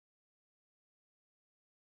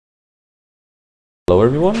Hello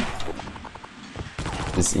everyone,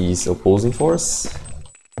 this is Opposing Force.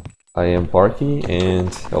 I am Parky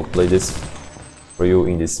and I'll play this for you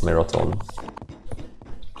in this marathon.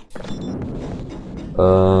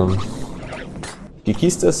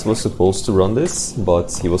 Kikistas was supposed to run this,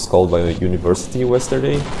 but he was called by a university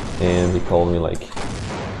yesterday and he called me like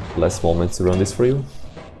last moment to run this for you.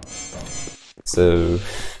 So,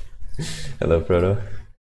 hello Proto.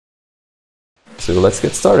 So let's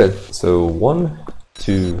get started. So 1,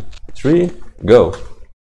 2, 3, go!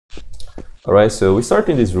 Alright, so we start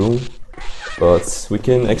in this room, but we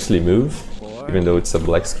can actually move, even though it's a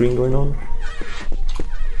black screen going on.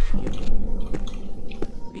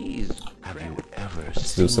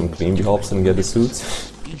 Let's do some clean hops and get the suit.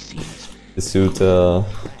 The suit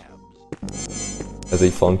has a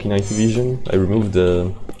funky night vision. I removed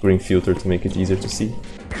the green filter to make it easier to see.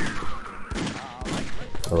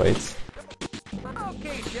 Alright.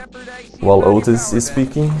 While Otis is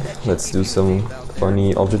speaking, let's do some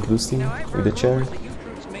funny object boosting with the chair.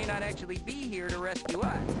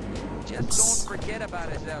 Oops.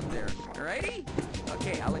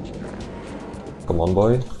 Come on,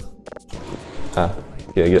 boy. Ah,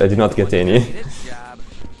 okay, I did not get any.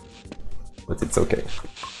 But it's okay.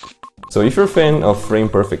 So if you're a fan of frame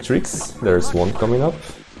perfect tricks, there's one coming up.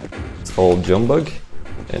 It's called Jump Bug,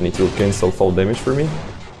 and it will cancel fall damage for me.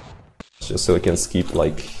 Just so I can skip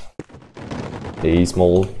like a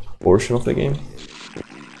small portion of the game.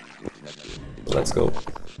 Let's go.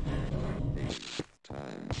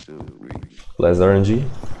 Less RNG.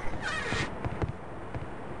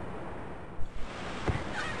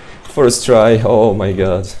 First try, oh my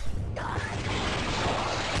god.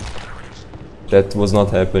 That was not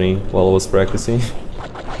happening while I was practicing.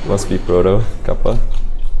 Must be Proto, Kappa.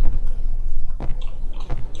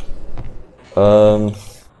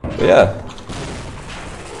 But yeah.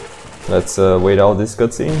 Let's wait out this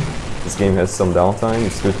cutscene. This game has some downtime,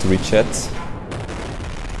 it's good to read chat.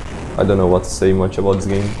 I don't know what to say much about this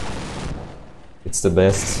game. It's the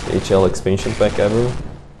best HL expansion pack ever.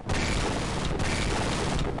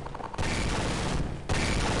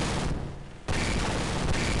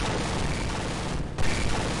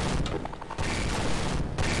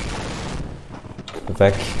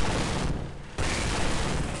 Back.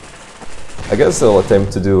 I guess I'll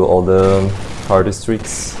attempt to do all the hardest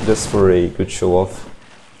tricks just for a good show off.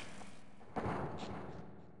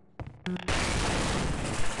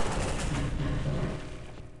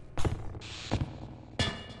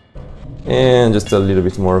 And just a little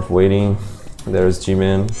bit more of waiting. There's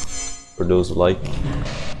G-Man, for those who like.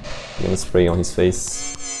 I'm gonna spray on his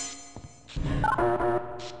face.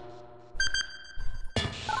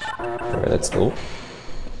 Alright, let's go.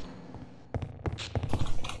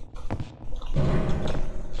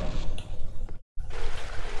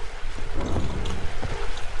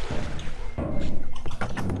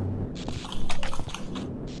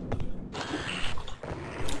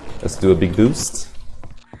 Let's do a big boost.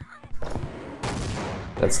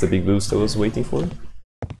 That's the big boost I was waiting for.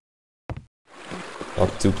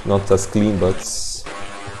 Not as clean, but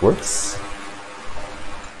it works.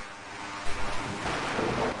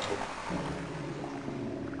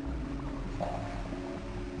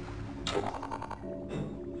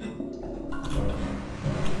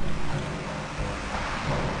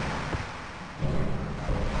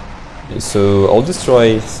 So I'll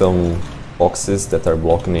destroy some boxes that are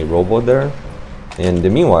blocking a robot there, and in the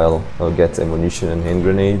meanwhile I'll get ammunition and hand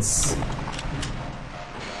grenades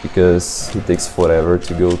because it takes forever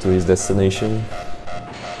to go to his destination.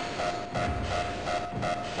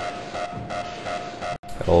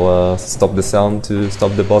 I'll stop the sound to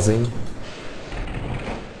stop the buzzing.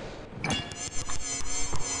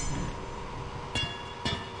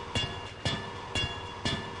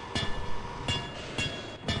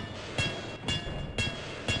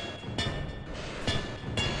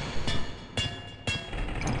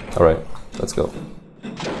 Alright, let's go.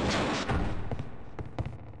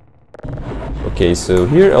 Okay, so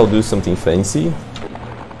here I'll do something fancy.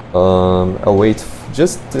 I'll wait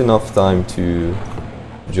just enough time to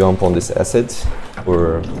jump on this acid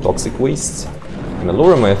or toxic waste. I'm gonna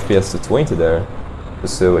lower my FPS to 20 there,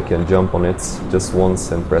 just so I can jump on it just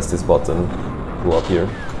once and press this button, go up here.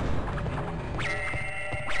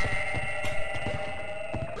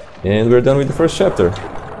 And we're done with the first chapter.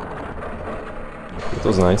 It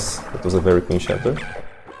was nice. It was a very clean chapter.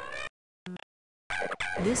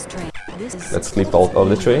 Let's clip out of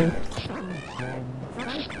the train.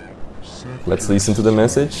 Let's listen to the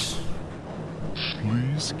message.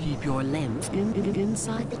 Please keep your limbs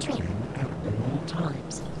inside the tram at all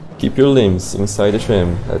times. Keep your limbs inside the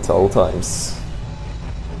tram at all times.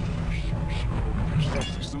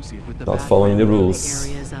 Not following the rules.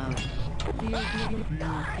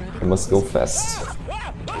 I must go fast.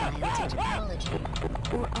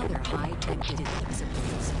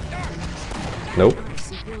 Nope.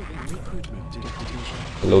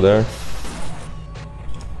 Hello there.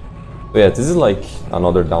 But yeah, this is like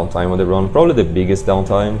another downtime on the run. Probably the biggest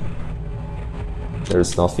downtime.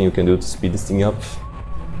 There's nothing you can do to speed this thing up.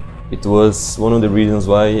 It was one of the reasons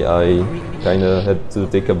why I kinda had to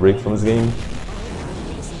take a break from this game.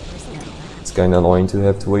 It's kinda annoying to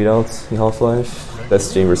have to wait out in Half-Life.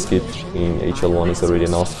 Test chamber skip in HL1 is already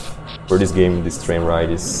enough. For this game, this train ride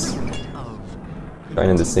is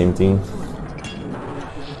kinda the same thing.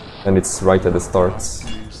 And it's right at the start.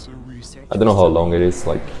 I don't know how long it is,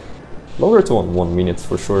 like longer to 1 minute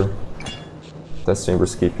for sure. Test chamber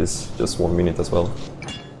skip is just 1 minute as well.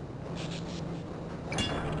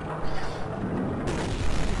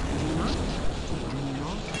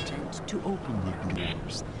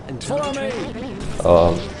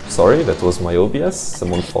 Sorry, that was my OBS.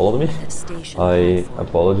 Someone followed me. I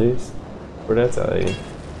apologize for that. I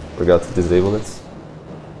forgot to disable it.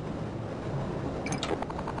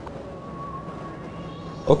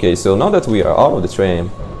 Okay, so now that we are out of the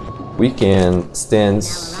train, we can stand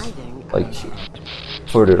like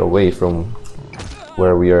further away from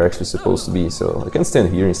where we are actually supposed to be. So I can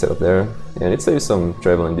stand here instead of there, and it saves some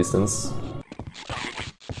traveling distance.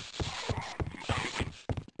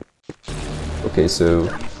 Okay, so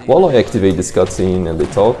while I activate this cutscene and they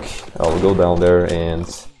talk, I'll go down there and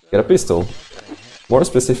get a pistol. More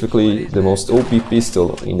specifically, the most OP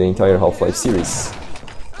pistol in the entire Half-Life series.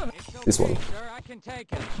 This one.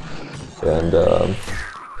 And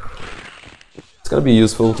it's gonna be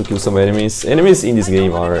useful to kill some enemies. Enemies in this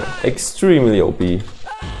game are extremely OP.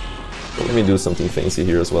 So let me do something fancy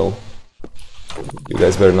here as well. You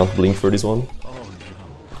guys better not blink for this one.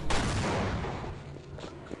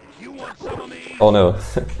 Oh no,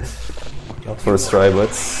 not first try, but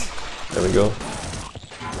there we go.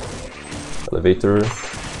 Elevator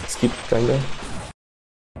skip, kinda.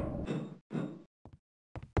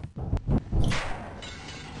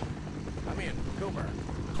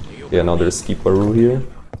 Yeah, another skip-aroo here.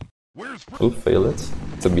 Oop, failed it.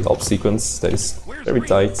 It's a B-hop sequence that is very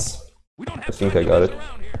tight. I think I got it.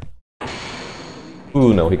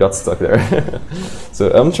 Ooh, no, he got stuck there. So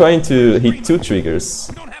I'm trying to hit 2 triggers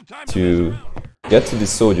to get to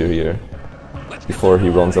this soldier here before he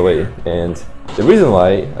runs away. And the reason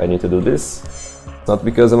why I need to do this is not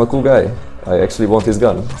because I'm a cool guy. I actually want his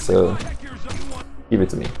gun, so give it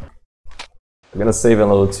to me. I'm gonna save a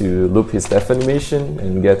load to loop his death animation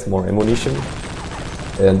and get more ammunition.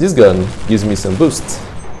 And this gun gives me some boost.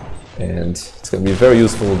 And it's gonna be very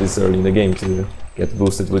useful this early in the game to get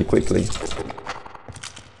boosted really quickly.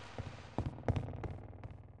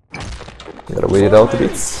 Gotta wait it out a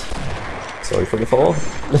bit. Sorry for the fall.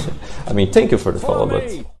 I mean, thank you for the fall, but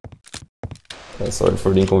sorry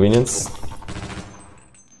for the inconvenience.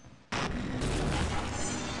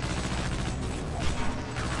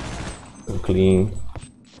 Some clean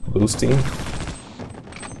boosting.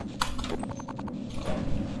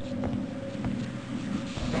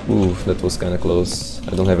 Ooh, that was kinda close.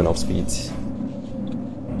 I don't have enough speed.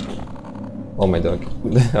 Oh my dog.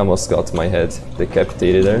 I almost got my head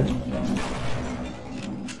decapitated there.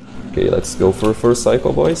 Okay, let's go for first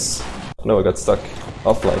cycle, boys. No, I got stuck.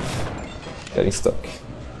 Half-Life. Getting stuck.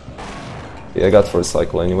 Okay, I got first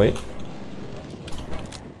cycle anyway.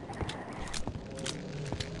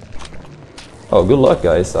 Oh, good luck,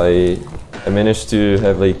 guys. I managed to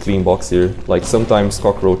have a clean box here. Like, sometimes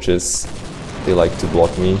cockroaches, they like to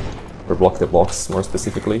block me. Or block the box, more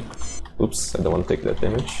specifically. Oops, I don't want to take that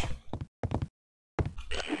damage.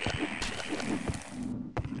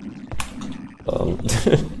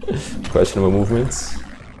 Questionable movements.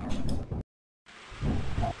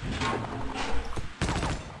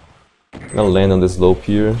 I'm gonna land on the slope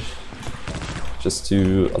here, just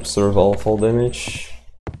to observe all fall damage.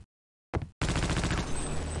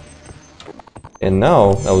 And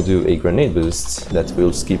now I'll do a grenade boost that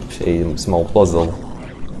will skip a small puzzle.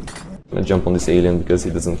 I'm gonna jump on this alien because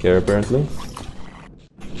he doesn't care apparently.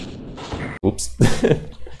 Oops.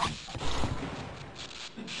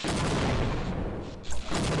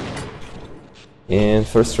 And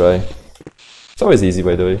first try. It's always easy,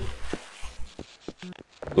 by the way.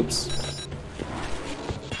 Oops.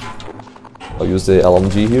 I'll use the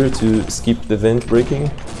LMG here to skip the vent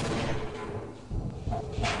breaking.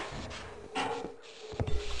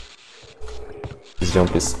 This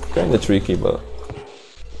jump is kinda tricky, but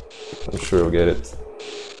I'm sure I'll get it.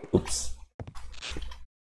 Oops.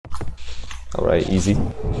 Alright, easy.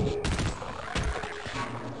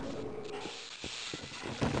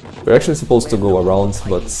 We're actually supposed to go around,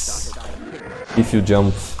 but if you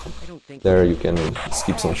jump there you can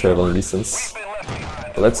skip some traveling distance.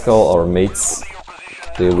 Let's call our mates.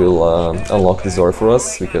 They will unlock this door for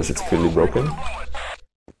us, because it's clearly broken.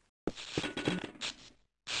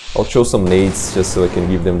 I'll throw some nades just so I can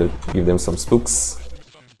give them some spooks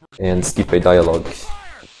and skip a dialogue.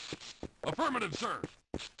 Affirmative, sir.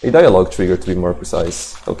 A dialogue trigger, to be more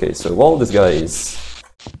precise. Okay, so while this guy is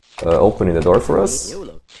opening the door for us,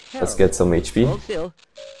 let's get some HP. Hold still.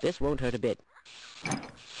 This won't hurt a bit.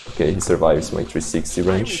 Okay, he survives my 360 I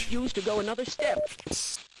range. refuse to go another step.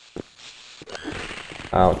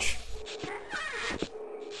 Ouch.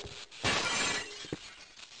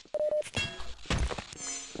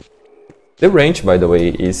 The range, by the way,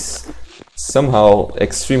 is somehow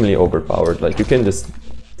extremely overpowered. Like, you can just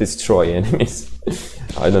destroy enemies.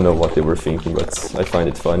 I don't know what they were thinking, but I find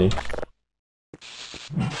it funny.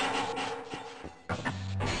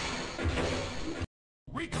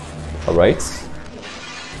 Alright.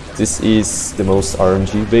 This is the most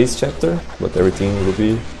RNG-based chapter, but everything will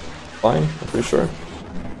be fine, I'm pretty sure.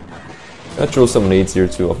 I throw some nades here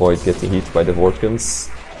to avoid getting hit by the Vorkans.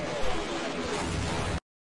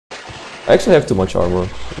 I actually have too much armor.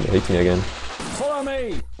 They hate me again. Follow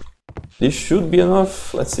me. This should be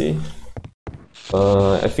enough. Let's see.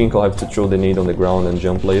 I think I'll have to throw the nade on the ground and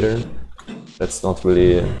jump later. That's not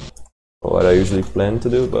really what I usually plan to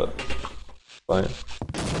do, but fine.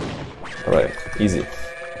 Alright, easy.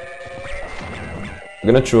 I'm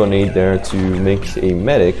gonna throw a nade there to make a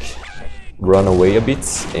medic run away a bit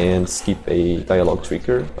and skip a dialogue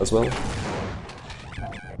trigger as well.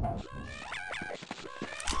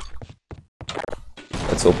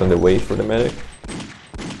 Let's open the way for the medic.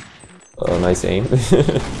 Nice aim.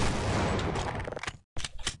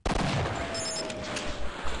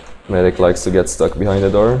 Medic likes to get stuck behind the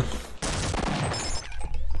door.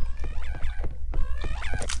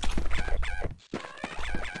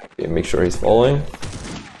 Okay, make sure he's following.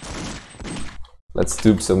 Let's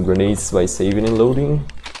dupe some grenades by saving and loading,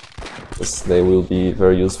 because they will be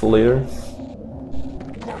very useful later.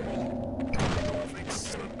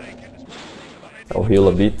 I'll heal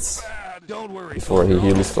a bit before he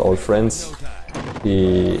heals our friends.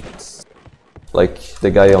 He, like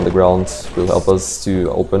the guy on the ground, will help us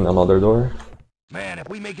to open another door. Man, if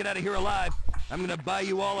we make it out of here alive, I'm gonna buy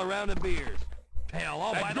you all a round of beers. Hell,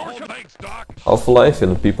 I'll buy the whole bank stock. Half-Life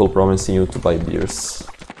and people promising you to buy beers.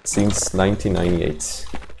 Since 1998.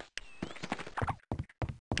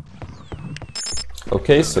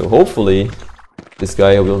 Okay, so hopefully this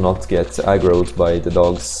guy will not get aggroed by the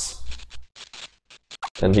dogs.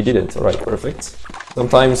 And he didn't. Alright, perfect.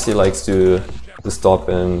 Sometimes he likes to stop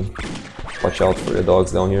and watch out for the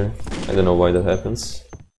dogs down here. I don't know why that happens.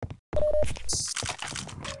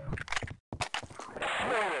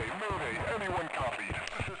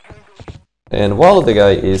 And while the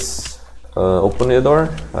guy is opening the door,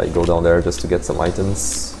 I go down there just to get some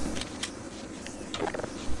items.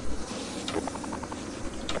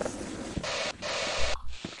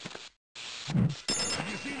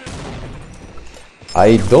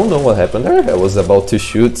 I don't know what happened there. I was about to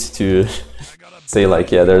shoot to say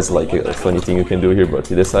like, yeah, there's like a funny thing you can do here, but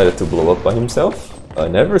he decided to blow up by himself.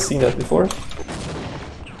 I've never seen that before.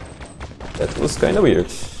 That was kind of weird.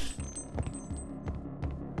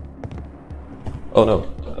 Oh no,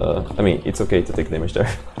 I mean, it's okay to take damage there.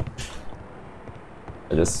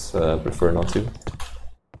 I just prefer not to.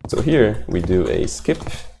 So here we do a skip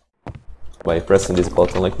by pressing this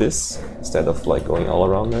button like this, instead of like going all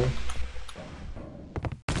around there.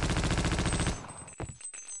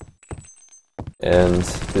 And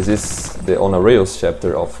this is the On a Rails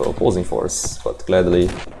chapter of Opposing Force, but gladly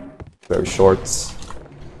very short.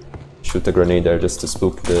 Shoot a grenade there just to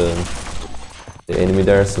spook the enemy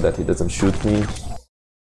there so that he doesn't shoot me.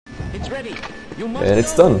 It's ready. You must And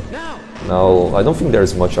it's go. done. Now, I don't think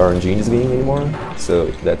there's much RNG in this game anymore, so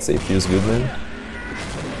that's a feels good, man.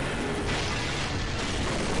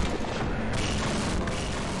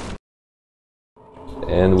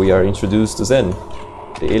 And we are introduced to Zen,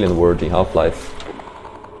 the alien world in Half-Life.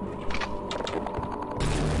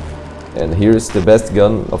 And here's the best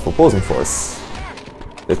gun of Opposing Force,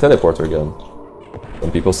 the teleporter gun.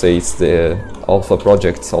 Some people say it's the alpha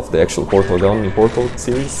project of the actual Portal gun in Portal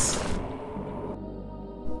series.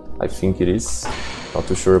 I think it is. Not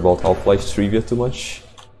too sure about Half-Life trivia too much,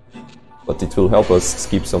 but it will help us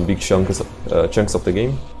skip some big chunks of the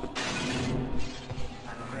game.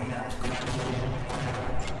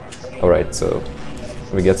 Alright, so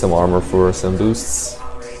we get some armor for some boosts.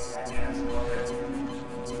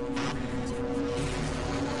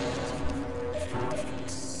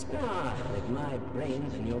 my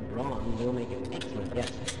brains and your brawn will make it excellent.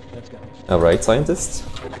 Yes, let's go. Alright, scientist.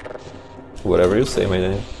 Whatever you say, my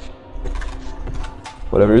name.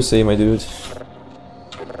 Whatever you say, my dude. This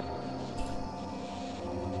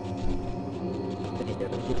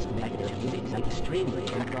negative music's extremely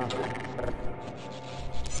improper.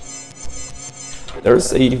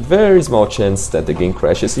 There's a very small chance that the game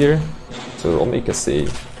crashes here, so I'll make a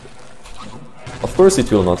save. Of course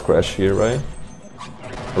it will not crash here, right?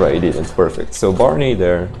 Right, it didn't. Perfect. So Barney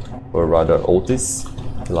there, or rather Otis,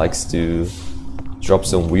 likes to drop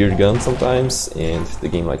some weird guns sometimes, and the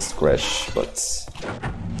game likes to crash, but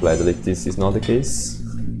gladly this is not the case.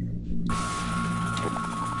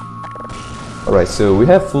 Alright, so we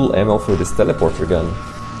have full ammo for this teleporter gun.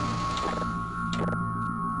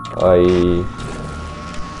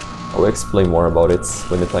 I'll explain more about it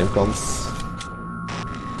when the time comes.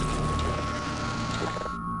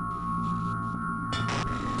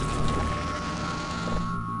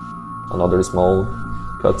 Another small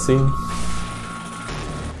cutscene.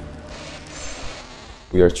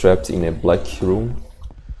 We are trapped in a black room.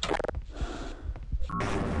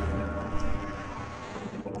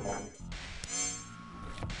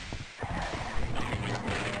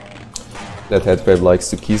 That headcrab likes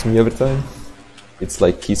to kiss me every time. It's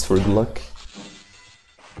like kiss for good luck.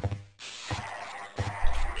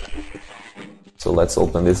 So let's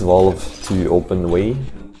open this valve to open the way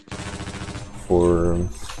for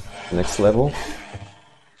the next level.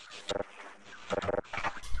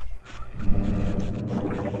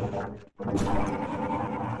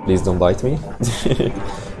 Please don't bite me.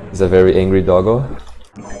 He's a very angry doggo.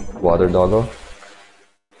 Water doggo.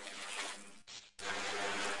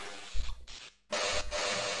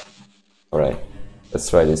 Alright, let's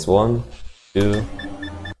try this. 1, 2.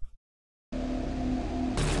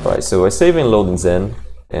 Alright, so I save and load in Zen,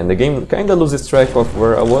 and the game kinda loses track of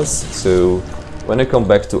where I was, so when I come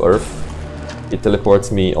back to Earth, it teleports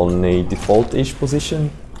me on a default-ish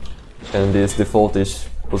position, and this default-ish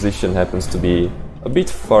position happens to be a bit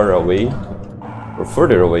far away, or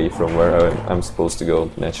further away from where I'm supposed to go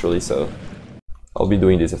naturally, so I'll be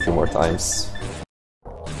doing this a few more times.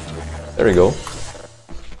 There we go.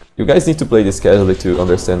 You guys need to play this casually to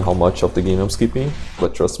understand how much of the game I'm skipping,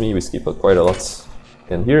 but trust me, we skip quite a lot.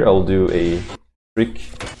 And here I'll do a trick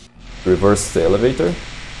to reverse the elevator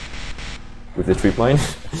with the trip line.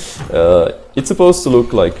 It's supposed to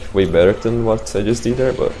look like way better than what I just did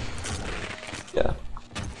there, but yeah.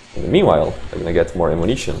 In the meanwhile, I'm gonna get more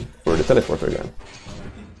ammunition for the teleporter gun.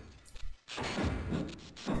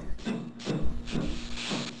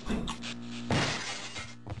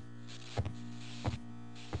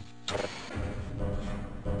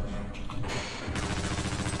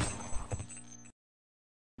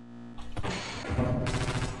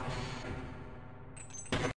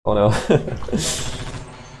 Oh no.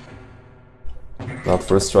 Not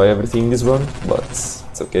first try everything this run, but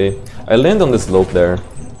it's okay. I land on the slope there,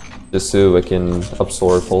 just so I can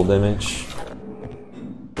absorb fall damage.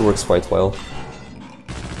 It works quite well.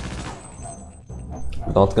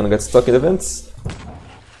 Not gonna get stuck in the vents?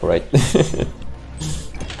 Alright.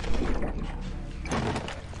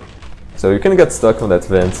 So you can get stuck on that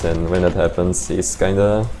vent, and when that happens, it's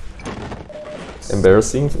kinda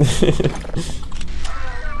embarrassing.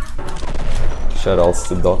 Shoutouts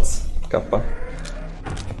to Dots, Kappa.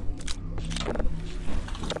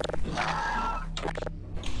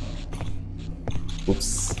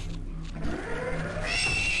 Oops.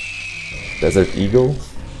 Desert Eagle?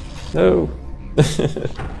 No!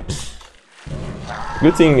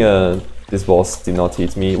 Good thing this boss did not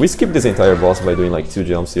hit me. We skipped this entire boss by doing like 2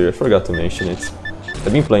 jumps here, I forgot to mention it.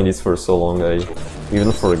 I've been playing this for so long, I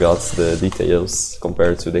even forgot the details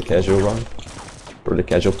compared to the casual run. Or the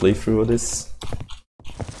casual playthrough of this.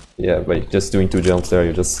 Yeah, by just doing 2 jumps there,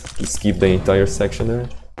 you just skip the entire section there.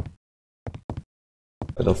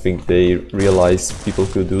 I don't think they realize people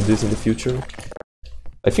could do this in the future.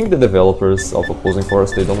 I think the developers of Opposing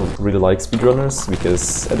Force, they don't really like speedrunners,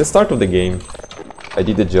 because at the start of the game, I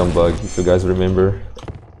did a jump bug, if you guys remember.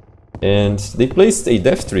 And they placed a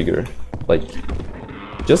death trigger, like,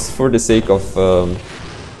 just for the sake of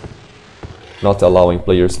not allowing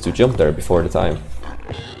players to jump there before the time.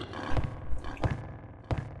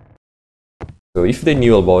 So if they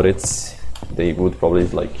knew about it, they would probably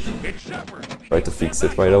like try to fix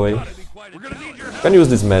it right away. Can use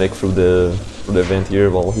this medic through the vent here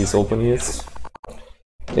while he's opening it.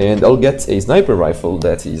 And I'll get a sniper rifle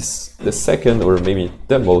that is the second or maybe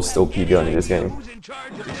the most OP gun in this game.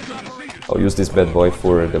 I'll use this bad boy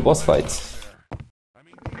for the boss fight.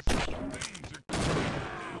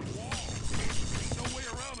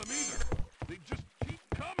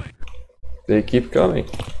 They keep coming.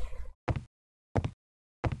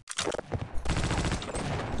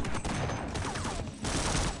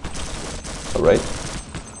 Alright.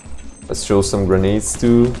 Let's throw some grenades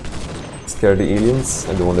to scare the aliens.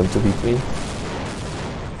 I don't want them to hit me.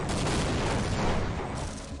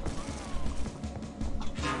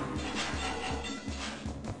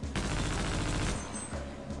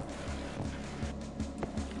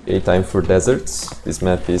 Okay, time for deserts. This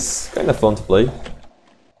map is kinda fun to play.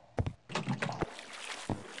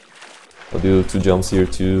 I'll do 2 jumps here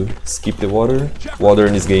to skip the water. Water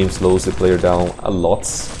in this game slows the player down a lot.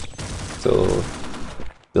 So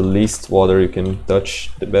the least water you can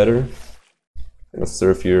touch, the better. I'm gonna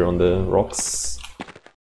surf here on the rocks.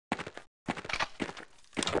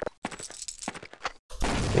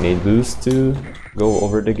 Grenade boost to go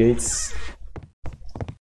over the gates.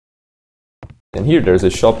 And here there's a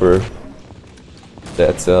shopper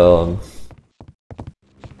that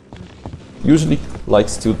usually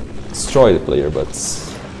likes to destroy the player, but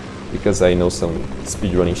because I know some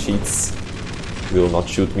speedrunning cheats, will not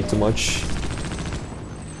shoot me too much.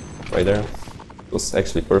 Right there. It was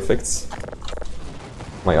actually perfect.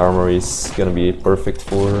 My armor is gonna be perfect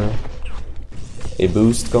for a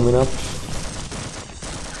boost coming up.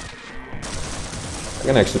 I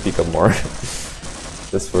can actually pick up more.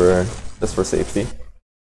 just for safety.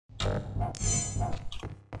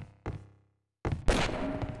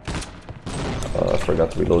 I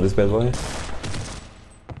forgot to reload this bad boy.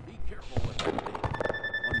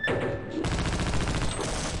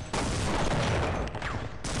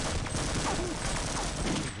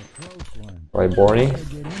 Right, Borny.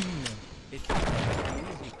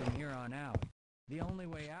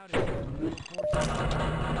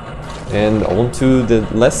 And on to the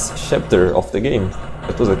last chapter of the game.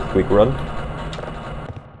 That was a quick run.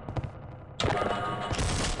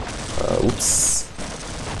 Oops.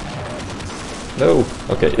 No,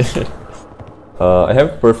 okay. I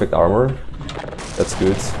have perfect armor. That's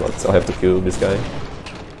good, but I have to kill this guy.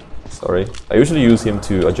 Sorry. I usually use him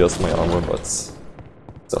to adjust my armor, but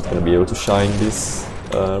it's not gonna be able to shine this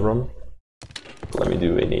run. Let me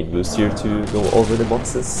do a nade boost here to go over the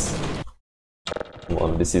boxes. Come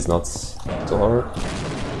on, this is not too hard.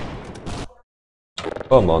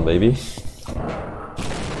 Come on, baby.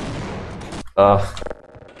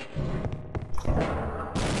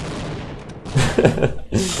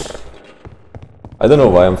 I don't know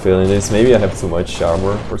why I'm feeling this. Maybe I have too much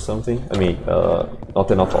armor or something. I mean,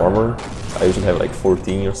 not enough armor. I usually have like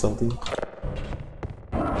 14 or something.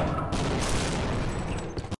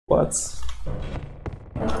 What?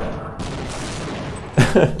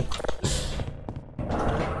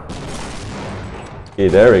 Okay,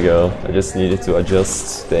 there we go. I just needed to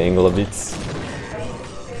adjust the angle a bit.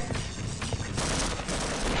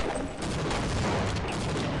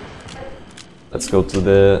 Let's go to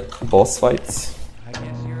the boss fight.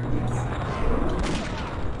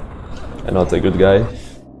 I'm not a good guy.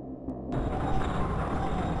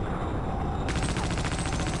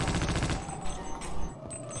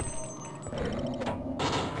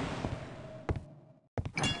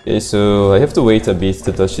 Okay, so I have to wait a bit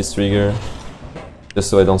to touch this trigger, just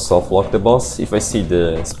so I don't soft lock the boss. If I see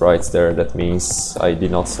the sprites there, that means I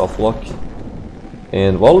did not soft lock.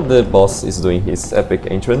 And while the boss is doing his epic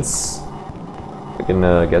entrance, I can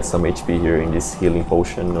get some HP here in this healing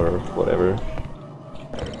potion or whatever.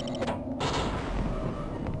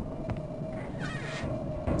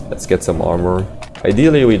 Let's get some armor.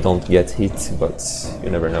 Ideally we don't get hit, but you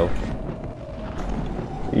never know.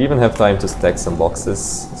 We even have time to stack some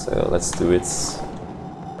boxes, so let's do it.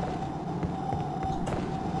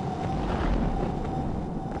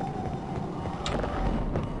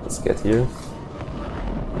 Let's get here.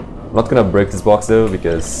 I'm not gonna break this box though,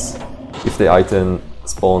 because if the item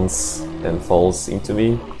spawns and falls into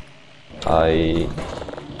me, I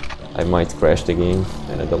might crash the game,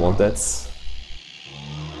 and I don't want that.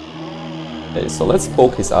 Okay, so let's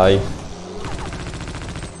poke his eye.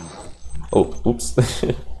 Oh, oops.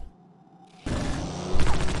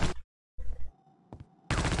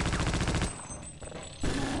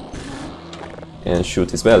 And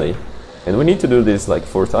shoot his belly. And we need to do this like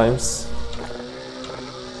 4 times.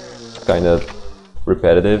 Kind of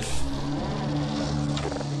repetitive.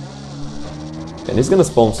 And he's gonna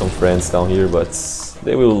spawn some friends down here, but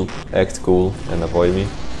they will act cool and avoid me.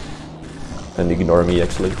 And ignore me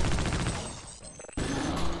actually.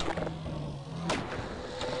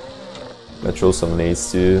 I'm gonna throw some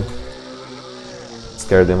nades to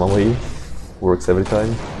scare them away. Works every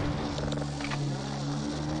time.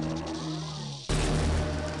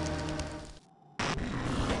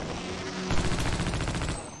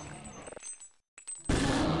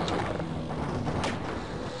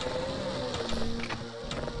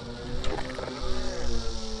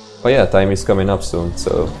 Oh yeah, time is coming up soon,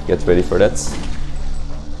 so get ready for that.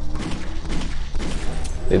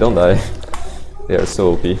 They don't die. They are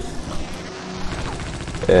so OP.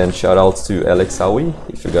 And shout out to Alex Howie,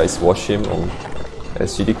 if you guys watch him on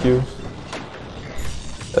SGDQ.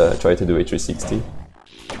 Try to do a 360.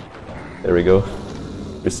 There we go.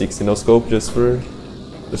 360 no scope just for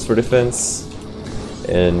defense.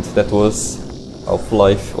 And that was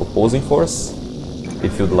Half-Life Opposing Force.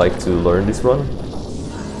 If you'd like to learn this run,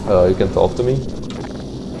 you can talk to me.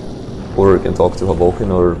 Or you can talk to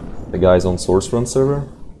Hoboken or the guys on Source Run server.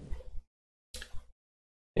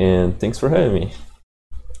 And thanks for having me.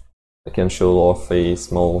 I can show off a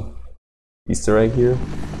small Easter egg here,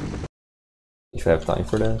 if you have time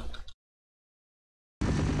for that.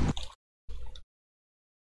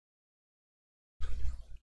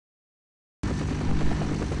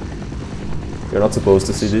 You're not supposed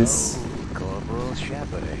to see this. Corporal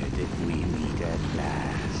Shepard, we meet at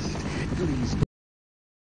last. Please